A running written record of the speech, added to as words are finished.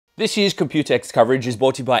This year's Computex coverage is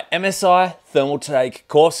brought to you by MSI, Thermaltake,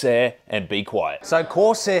 Corsair, and Be Quiet. So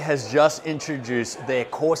Corsair has just introduced their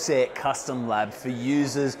Corsair Custom Lab for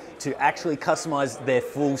users to actually customize their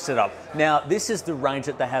full setup. Now, this is the range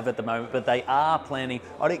that they have at the moment, but they are planning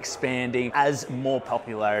on expanding as more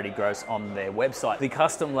popularity grows on their website. The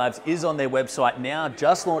Custom Labs is on their website now,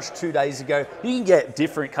 just launched 2 days ago. You can get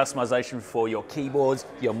different customization for your keyboards,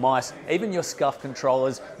 your mice, even your SCUF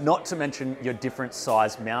controllers, not to mention your different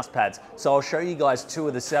size mouse pads. So I'll show you guys two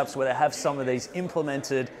of the setups where they have some of these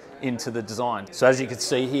implemented into the design. So as you can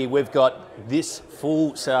see here, we've got this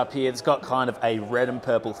full setup here. It's got kind of a red and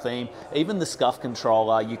purple theme. Even the SCUF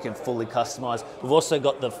controller you can fully customize. We've also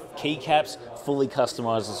got the keycaps fully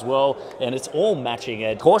customized as well, and it's all matching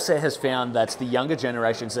edge. Corsair has found that the younger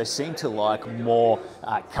generations, they seem to like more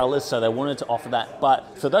colors, so they wanted to offer that.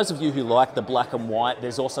 But for those of you who like the black and white,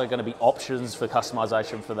 there's also going to be options for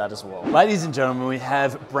customization for that as well. Ladies and gentlemen, we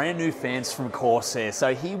have brand new fans from Corsair.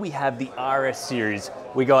 So here we have the RS series.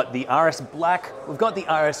 We got the RS Black, we've got the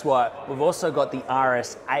RS White, we've also got the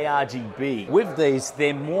RS ARGB. With these,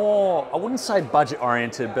 they're more, I wouldn't say budget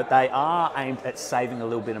oriented, but they are aimed at saving a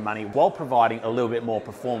little bit of money while providing a little bit more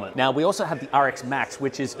performance. Now, we also have the RX Max,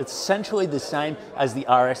 which is essentially the same as the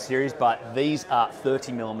RS series, but these are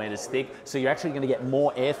 30 millimeters thick, so you're actually gonna get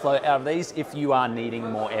more airflow out of these if you are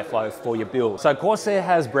needing more airflow for your build. So Corsair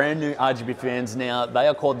has brand new RGB fans now. They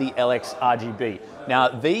are called the LX RGB. Now,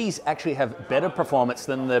 these actually have better performance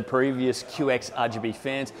than the previous QX RGB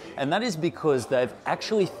fans, and that is because they've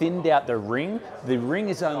actually thinned out the ring. The ring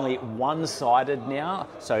is only one-sided now,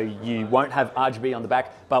 so you won't have RGB on the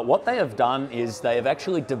back, but what they have done is they have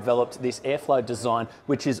actually developed this airflow design,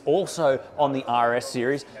 which is also on the RS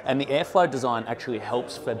series, and the airflow design actually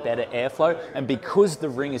helps for better airflow, and because the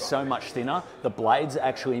ring is so much thinner, the blades are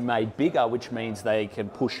actually made bigger, which means they can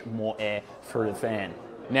push more air through the fan.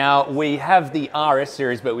 Now, we have the RS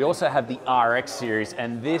series, but we also have the RX series,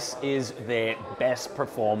 and this is their best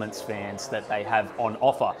performance fans that they have on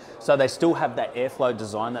offer. So they still have that airflow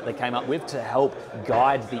design that they came up with to help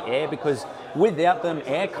guide the air, because without them,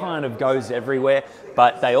 air kind of goes everywhere.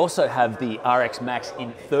 But they also have the RX Max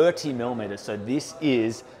in 30 millimeters. So this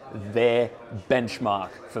is their benchmark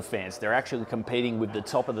for fans. They're actually competing with the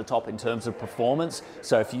top of the top in terms of performance.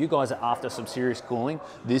 So if you guys are after some serious cooling,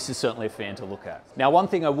 this is certainly a fan to look at. Now, one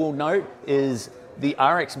thing I will note is the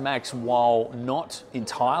RX Max, while not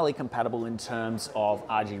entirely compatible in terms of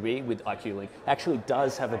RGB with IQ Link, actually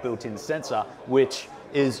does have a built-in sensor, which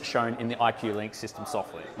is shown in the IQ Link system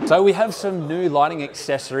software. So we have some new lighting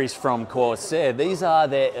accessories from Corsair. These are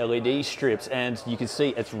their LED strips, and you can see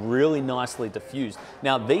it's really nicely diffused.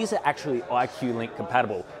 Now, these are actually IQ Link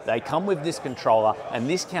compatible. They come with this controller, and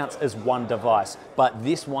this counts as one device, but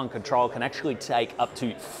this one controller can actually take up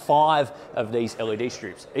to 5 of these LED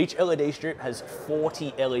strips. Each LED strip has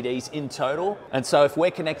 40 LEDs in total, and so if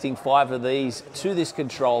we're connecting 5 of these to this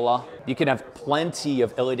controller, you can have plenty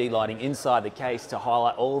of LED lighting inside the case to highlight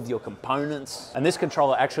all of your components. And this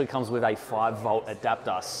controller actually comes with a 5-volt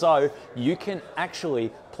adapter, so you can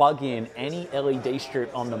actually plug in any LED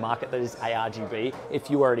strip on the market that is ARGB if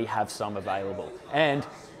you already have some available, and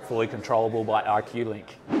fully controllable by IQ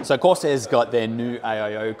Link. So Corsair's got their new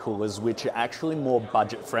AIO coolers, which are actually more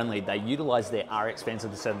budget friendly. They utilize their RX fans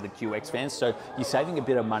instead of the QX fans, so you're saving a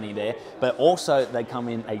bit of money there, but also they come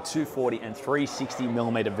in a 240 and 360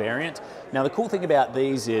 millimeter variant. Now, the cool thing about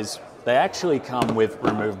these is they actually come with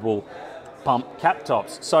removable pump cap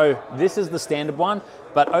tops. So this is the standard one,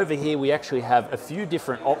 but over here we actually have a few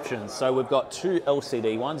different options. So we've got 2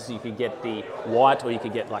 LCD ones. You could get the white, or you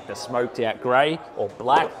could get like the smoked out gray or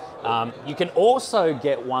black. You can also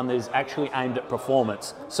get one that is actually aimed at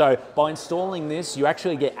performance. So by installing this, you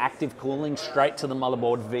actually get active cooling straight to the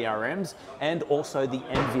motherboard VRMs, and also the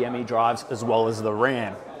NVMe drives as well as the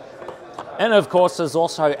RAM. And of course, there's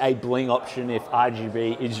also a bling option if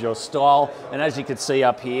RGB is your style. And as you can see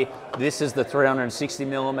up here, this is the 360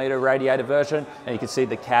 millimeter radiator version, and you can see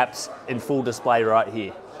the caps in full display right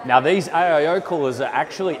here. Now, these AIO coolers are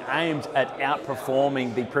actually aimed at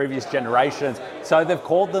outperforming the previous generations, so they've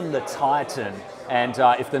called them the Titan. And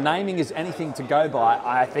if the naming is anything to go by,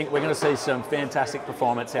 I think we're going to see some fantastic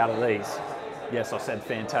performance out of these. Yes, I said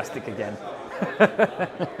fantastic again.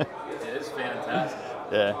 It is fantastic.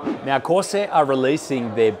 Yeah. Now, Corsair are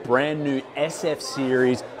releasing their brand new SF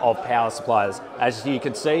series of power supplies. As you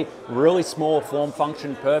can see, really small form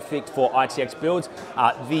function, perfect for ITX builds.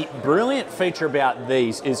 The brilliant feature about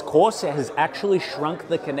these is Corsair has actually shrunk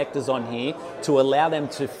the connectors on here to allow them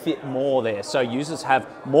to fit more there. So users have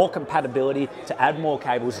more compatibility to add more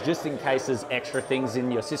cables just in case there's extra things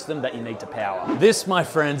in your system that you need to power. This, my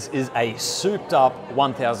friends, is a souped up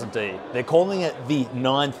 1000D. They're calling it the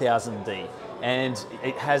 9000D. And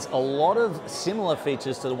it has a lot of similar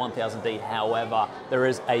features to the 1000D. However, there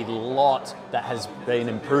is a lot that has been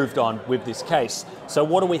improved on with this case. So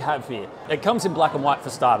what do we have here? It comes in black and white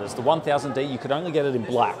for starters. The 1000D, you could only get it in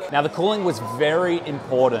black. Now, the cooling was very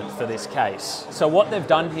important for this case. So what they've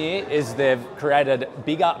done here is they've created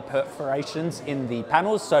bigger perforations in the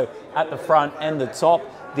panels. So at the front and the top,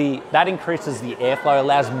 that increases the airflow,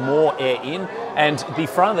 allows more air in, and the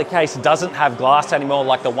front of the case doesn't have glass anymore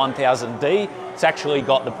like the 1000D. It's actually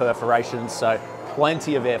got the perforations, so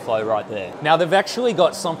plenty of airflow right there. Now, they've actually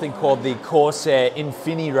got something called the Corsair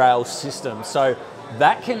InfiniRail system. So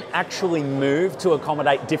that can actually move to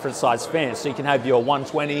accommodate different size fans. So you can have your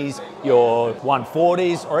 120s, your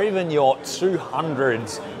 140s, or even your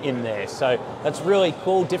 200s in there. So that's really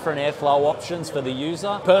cool, different airflow options for the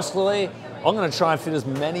user. Personally, I'm going to try and fit as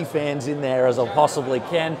many fans in there as I possibly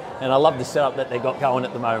can, and I love the setup that they got going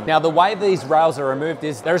at the moment. Now, the way these rails are removed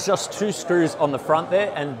is there's just 2 screws on the front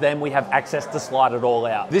there, and then we have access to slide it all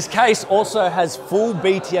out. This case also has full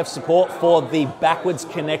BTF support for the backwards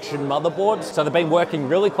connection motherboards, so they've been working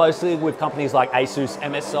really closely with companies like Asus,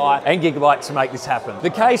 MSI, and Gigabyte to make this happen. The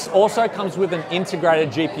case also comes with an integrated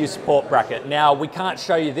GPU support bracket. Now, we can't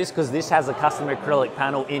show you this because this has a custom acrylic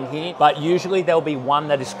panel in here, but usually there'll be one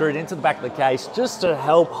that is screwed into the back of the case just to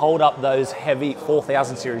help hold up those heavy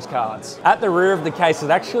 4000 series cards. At the rear of the case, it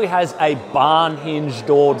actually has a barn hinge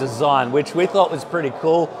door design, which we thought was pretty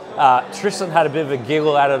cool. Tristan had a bit of a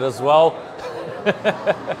giggle at it as well.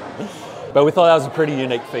 But we thought that was a pretty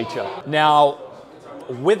unique feature. Now,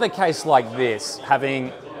 with a case like this,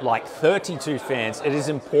 having like 32 fans, it is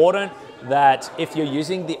important that if you're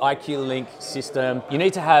using the IQ Link system, you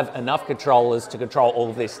need to have enough controllers to control all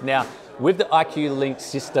of this. Now, with the IQ Link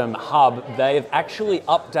system hub, they've actually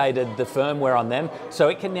updated the firmware on them, so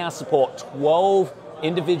it can now support 12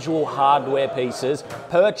 individual hardware pieces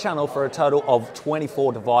per channel for a total of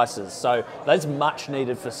 24 devices. So that's much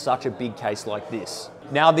needed for such a big case like this.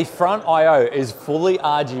 Now, the front I/O is fully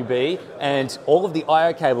RGB, and all of the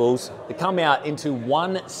I/O cables, they come out into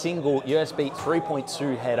one single USB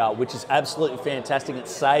 3.2 header, which is absolutely fantastic. It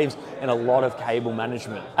saves in a lot of cable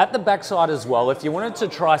management. At the backside as well, if you wanted to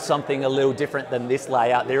try something a little different than this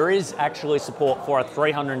layout, there is actually support for a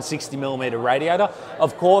 360mm radiator.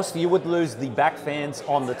 Of course, you would lose the back fans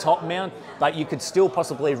on the top mount, but you could still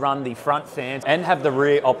possibly run the front fans and have the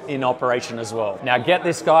rear in operation as well. Now, get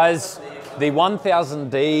this, guys. The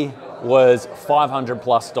 1000D was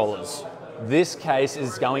 $500+. This case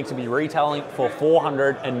is going to be retailing for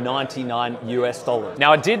 $499 US.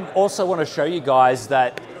 Now, I did also want to show you guys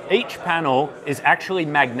that each panel is actually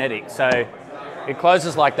magnetic. So it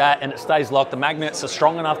closes like that and it stays locked. The magnets are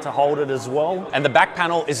strong enough to hold it as well. And the back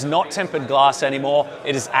panel is not tempered glass anymore.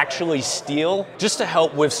 It is actually steel, just to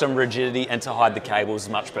help with some rigidity and to hide the cables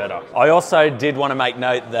much better. I also did want to make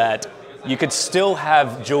note that you could still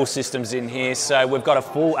have dual systems in here. So we've got a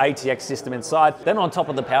full ATX system inside. Then on top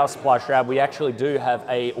of the power supply shroud, we actually do have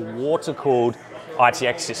a water-cooled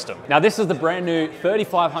ITX system. Now, this is the brand new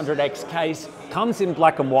 3500X case. Comes in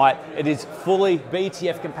black and white. It is fully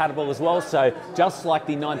BTF compatible as well. So just like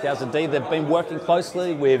the 9000D, they've been working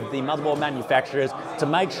closely with the motherboard manufacturers to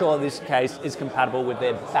make sure this case is compatible with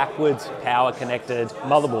their backwards power connected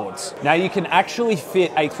motherboards. Now, you can actually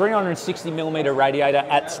fit a 360mm radiator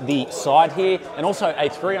at the side here, and also a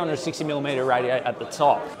 360mm radiator at the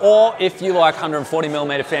top. Or if you like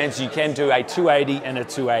 140mm fans, you can do a 280 and a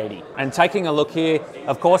 280. And taking a look here,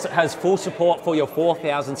 of course, it has full support for your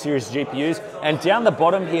 4000 series GPUs. And down the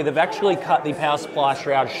bottom here, they've actually cut the power supply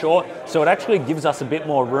shroud short, so it actually gives us a bit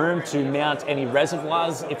more room to mount any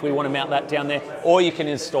reservoirs if we want to mount that down there, or you can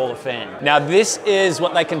install a fan. Now, this is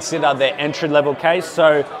what they consider their entry-level case.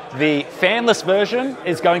 So the fanless version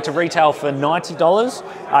is going to retail for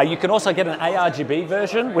 $90. You can also get an ARGB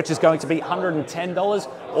version, which is going to be $110,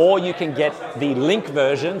 or you can get the Link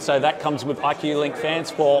version, so that comes with IQ Link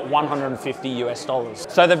fans, for $150 US.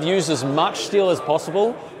 So they've used as much steel as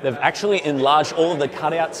possible. They've actually enlarged all of the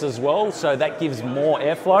cutouts as well, so that gives more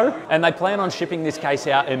airflow, and they plan on shipping this case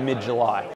out in mid-July.